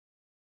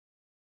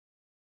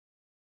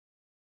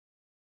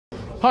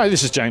Hi,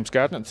 this is James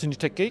Gardner at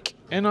CineTechGeek,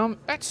 and I'm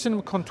at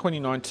CinemaCon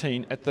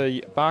 2019 at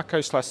the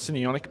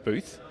Barco/Cinionic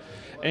booth,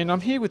 and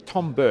I'm here with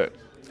Tom Burt.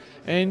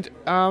 And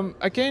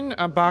again,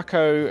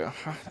 Barco,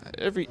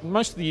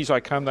 most of the years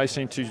I come, they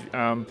seem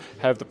to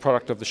have the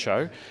product of the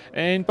show.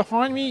 And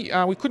behind me,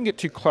 we couldn't get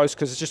too close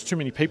because there's just too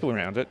many people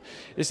around it,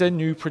 is their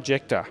new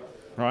projector,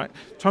 right?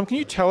 Tom, can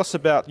you tell us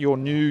about your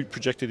new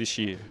projector this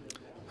year?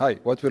 Hi,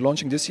 what we're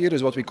launching this year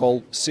is what we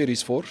call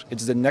Series 4.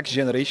 It's the next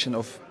generation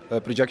of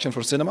projection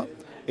for cinema.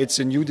 It's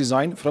a new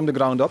design from the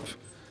ground up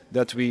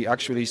that we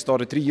actually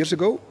started 3 years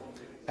ago.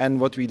 And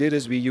what we did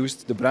is we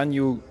used the brand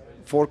new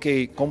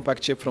 4K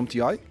compact chip from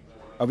TI,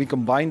 and we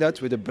combined that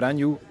with a brand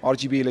new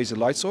RGB laser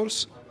light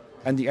source.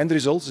 And the end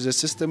result is a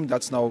system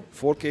that's now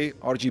 4K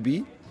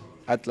RGB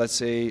at, let's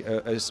say,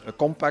 a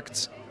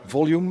compact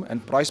volume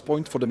and price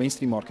point for the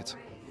mainstream market.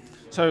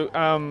 So,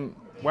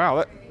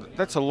 wow,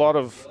 that's a lot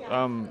of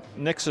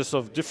nexus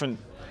of different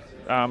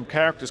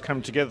characters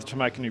come together to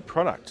make a new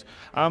product.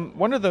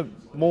 One of the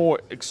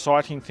more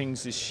exciting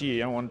things this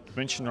year I want to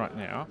mention right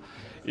now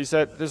is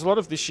that there's a lot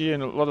of this year,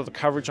 and a lot of the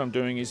coverage I'm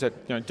doing is that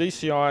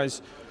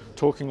DCI's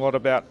talking a lot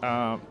about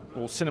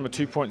Cinema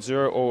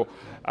 2.0 or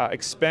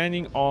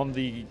expanding on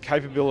the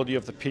capability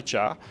of the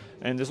picture,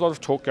 and there's a lot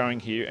of talk going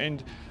here.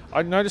 And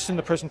I noticed in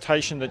the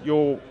presentation that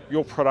your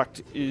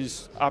product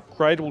is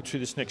upgradable to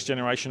this next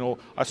generation, or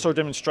I saw a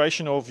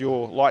demonstration of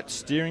your light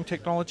steering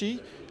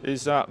technology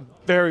is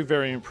very,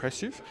 very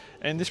impressive.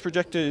 And this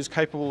projector is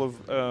capable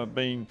of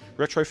being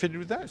retrofitted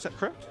with that, is that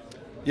correct?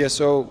 Yeah,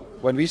 so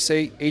when we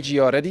say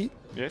AGR ready,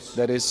 yes,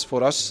 that is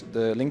for us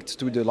linked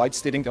to the light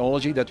steering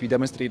technology that we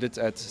demonstrated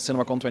at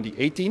CinemaCon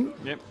 2018.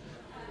 Yep.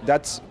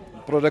 That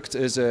product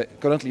is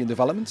currently in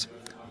development.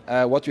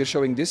 What we're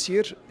showing this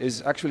year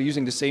is actually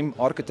using the same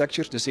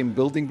architecture, the same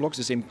building blocks,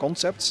 the same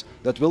concepts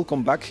that will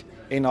come back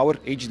in our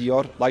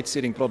HDR light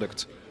steering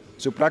product.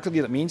 So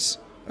practically that means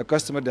a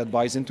customer that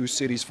buys into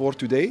Series 4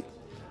 today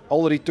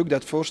already took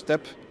that first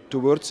step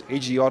towards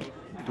HDR,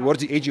 towards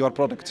the HDR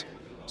product.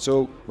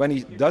 So when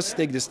he does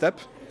take this step,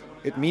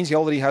 it means he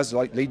already has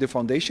laid the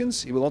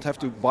foundations. He will not have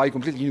to buy a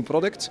completely new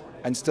product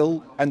and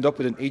still end up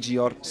with an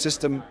HDR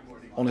system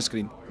on a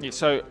screen. Yeah,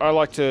 so I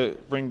like to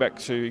bring back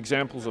to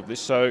examples of this.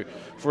 So,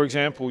 for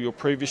example, your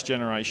previous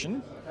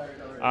generation,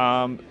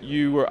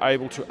 you were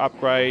able to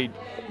upgrade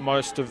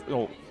most of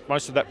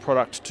that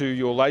product to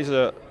your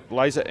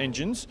laser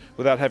engines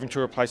without having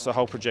to replace the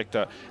whole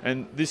projector.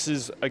 And this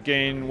is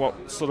again what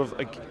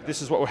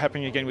we're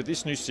happening again with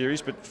this new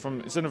series. But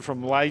instead of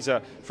from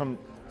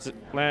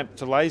lamp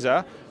to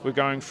laser, we're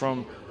going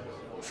from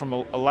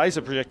a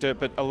laser projector,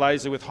 but a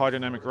laser with high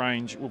dynamic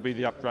range will be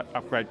the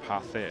upgrade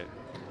path there.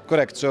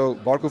 Correct. So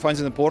Barco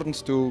finds it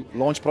important to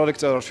launch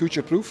products that are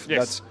future-proof,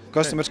 yes, that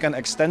customers can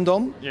extend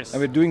on, yes,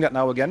 and we're doing that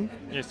now again.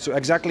 Yes. So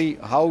exactly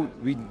how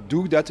we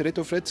do that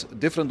retrofit,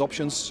 different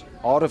options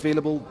are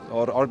available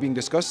or are being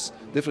discussed.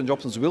 Different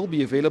options will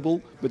be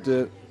available, but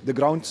the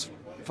ground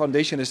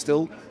foundation is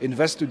still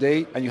invest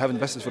today, and you have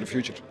invested for the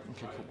future.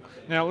 Okay, cool.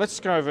 Now let's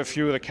go over a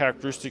few of the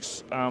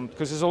characteristics,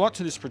 because there's a lot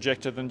to this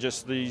projector than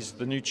just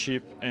the new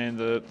chip and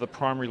the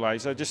primary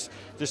laser. Just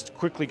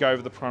quickly go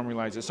over the primary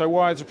laser. So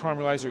why is the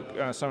primary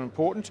laser so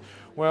important?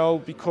 Well,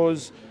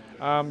 because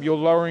you're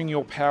lowering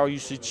your power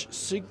usage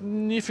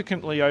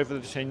significantly over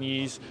the 10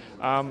 years.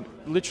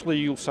 Literally,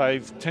 you'll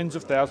save tens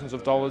of thousands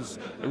of dollars.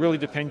 It really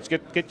depends.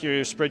 Get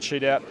your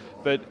spreadsheet out.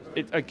 But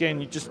again,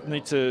 you just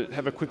need to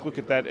have a quick look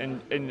at that,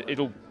 and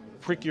it'll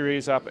prick your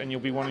ears up, and you'll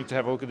be wanting to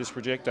have a look at this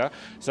projector.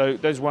 So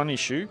there's one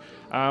issue.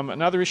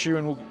 Another issue,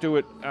 and we'll do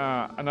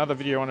another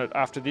video on it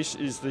after this,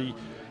 is they're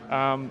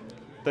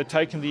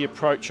taking the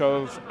approach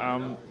of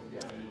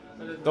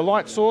the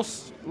light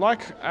source.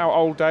 Like our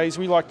old days,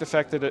 we like the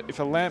fact that if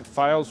a lamp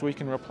fails, we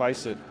can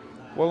replace it.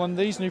 Well, in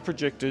these new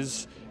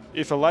projectors,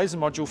 if a laser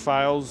module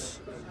fails,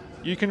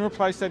 you can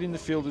replace that in the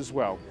field as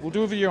well. We'll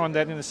do a video on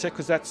that in a sec,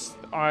 because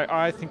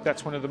I think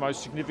that's one of the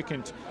most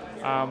significant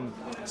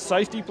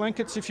safety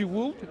blankets, if you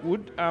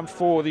would,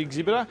 for the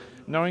exhibitor,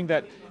 knowing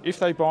that if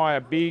they buy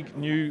a big,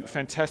 new,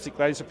 fantastic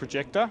laser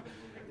projector,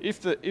 if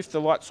the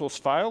light source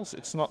fails,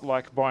 it's not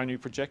like buy a new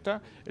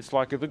projector. It's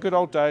like the good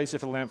old days,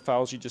 if a lamp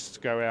fails, you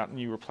just go out and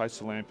you replace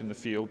the lamp in the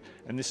field,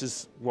 and this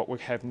is what we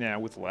have now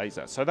with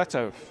laser. So that's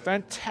a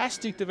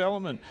fantastic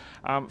development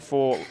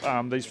for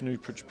these new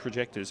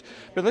projectors.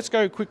 But let's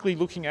go quickly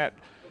looking at,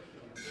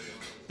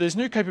 there's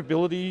new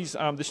capabilities.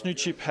 This new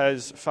chip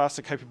has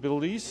faster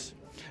capabilities,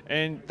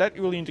 and that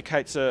really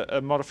indicates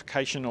a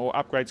modification or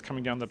upgrades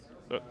coming down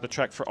the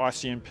track for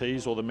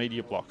ICMPs or the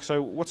media block.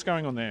 So what's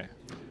going on there?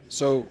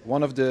 So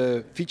one of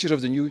the features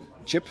of the new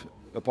chip,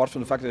 apart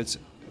from the fact that it's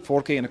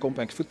 4K and a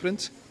compact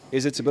footprint,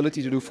 is its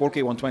ability to do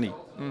 4K 120.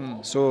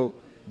 So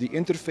the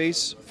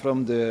interface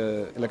from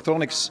the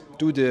electronics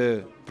to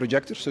the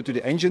projector, so to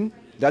the engine,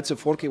 that's a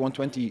 4K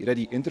 120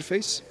 ready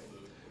interface.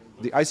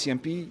 The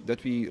ICMP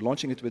that we're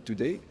launching it with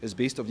today is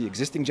based on the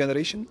existing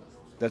generation.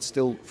 That's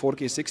still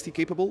 4K 60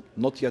 capable,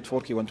 not yet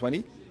 4K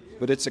 120,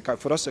 but it's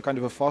for us a kind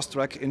of a fast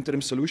track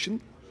interim solution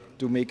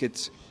to make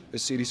it a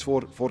Series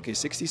 4 4K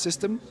 60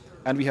 system,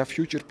 and we have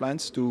future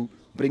plans to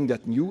bring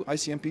that new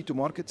ICMP to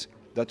market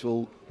that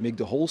will make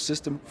the whole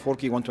system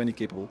 4K 120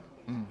 capable.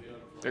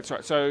 That's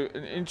right. So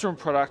an interim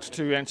product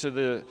to answer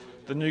the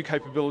new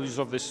capabilities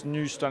of this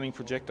new stunning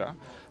projector.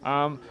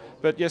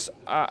 But yes,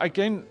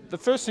 again, the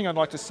first thing I'd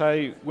like to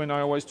say when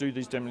I always do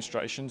these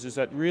demonstrations is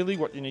that really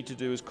what you need to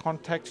do is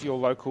contact your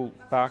local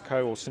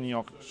Barco or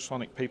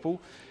Cinionic people,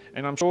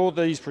 and I'm sure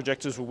these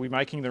projectors will be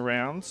making the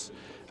rounds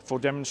for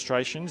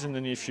demonstrations in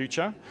the near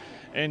future.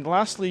 And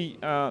lastly,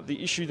 the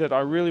issue that I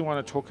really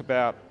want to talk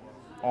about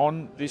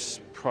on this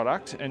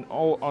product and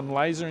on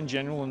laser in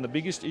general, and the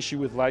biggest issue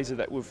with laser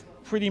that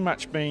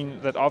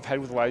I've had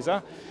with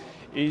laser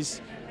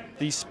is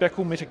the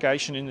speckle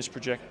mitigation in this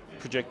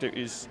projector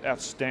is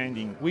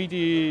outstanding. We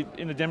did,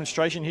 in a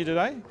demonstration here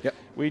today,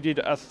 we did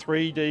a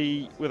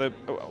 3D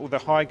with a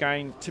high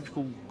gain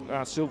typical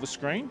silver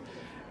screen,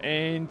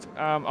 and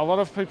a lot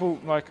of people,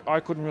 like I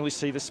couldn't really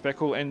see the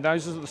speckle, and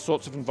those are the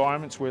sorts of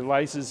environments where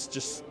lasers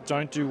just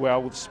don't do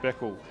well with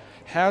speckle.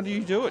 How do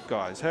you do it,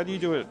 guys? How do you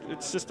do it?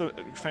 It's just a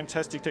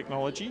fantastic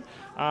technology.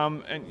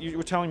 And you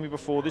were telling me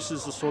before, this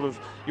is the sort of,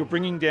 you're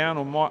bringing down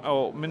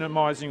or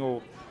minimising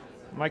or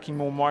making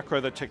more micro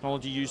the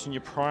technology used in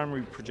your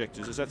primary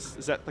projectors.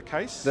 Is that the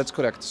case? That's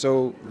correct.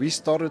 So we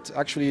started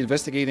actually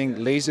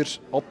investigating laser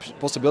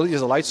possibilities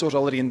as a light source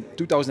already in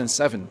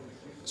 2007.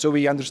 So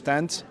we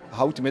understand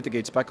how to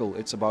mitigate speckle.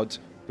 It's about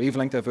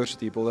wavelength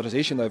diversity,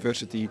 polarization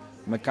diversity,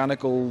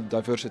 mechanical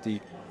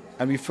diversity.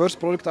 And we first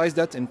productized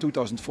that in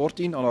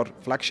 2014 on our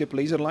flagship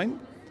laser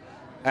line.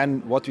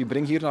 And what we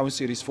bring here now in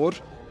Series 4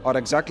 are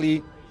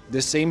exactly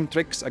the same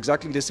tricks,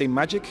 exactly the same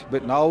magic,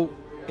 but now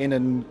in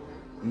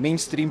a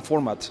mainstream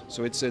format.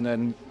 So it's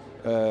in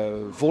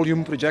a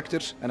volume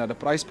projector and at a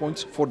price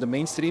point for the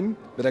mainstream,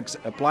 but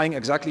applying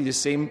exactly the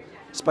same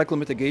speckle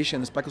mitigation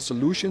and speckle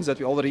solutions that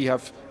we already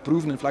have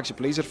proven in flagship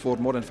laser for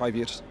more than 5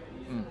 years.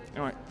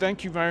 Anyway,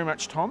 thank you very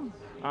much, Tom,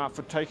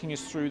 for taking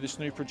us through this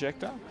new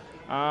projector.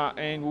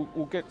 And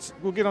we'll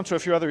get onto a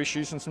few other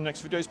issues in some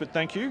next videos, but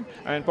thank you.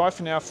 And bye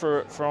for now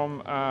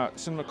from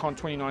CinemaCon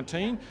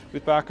 2019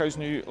 with Barco's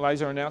new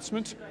laser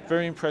announcement.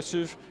 Very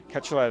impressive.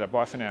 Catch you later.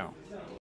 Bye for now.